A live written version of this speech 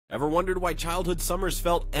Ever wondered why childhood summers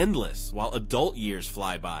felt endless while adult years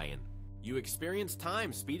fly by and you experience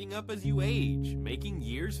time speeding up as you age, making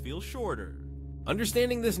years feel shorter?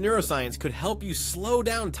 Understanding this neuroscience could help you slow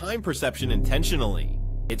down time perception intentionally.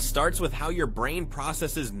 It starts with how your brain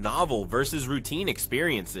processes novel versus routine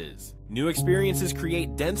experiences. New experiences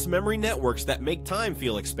create dense memory networks that make time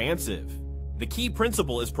feel expansive. The key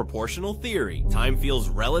principle is proportional theory. Time feels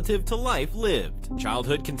relative to life lived.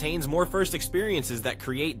 Childhood contains more first experiences that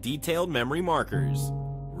create detailed memory markers.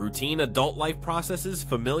 Routine adult life processes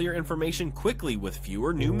familiar information quickly with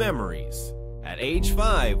fewer new memories. At age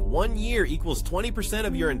 5, 1 year equals 20%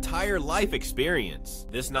 of your entire life experience.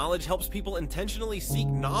 This knowledge helps people intentionally seek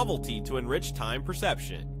novelty to enrich time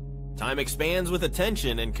perception. Time expands with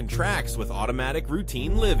attention and contracts with automatic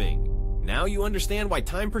routine living. Now you understand why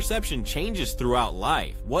time perception changes throughout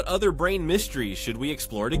life. What other brain mysteries should we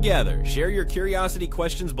explore together? Share your curiosity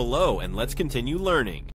questions below and let's continue learning.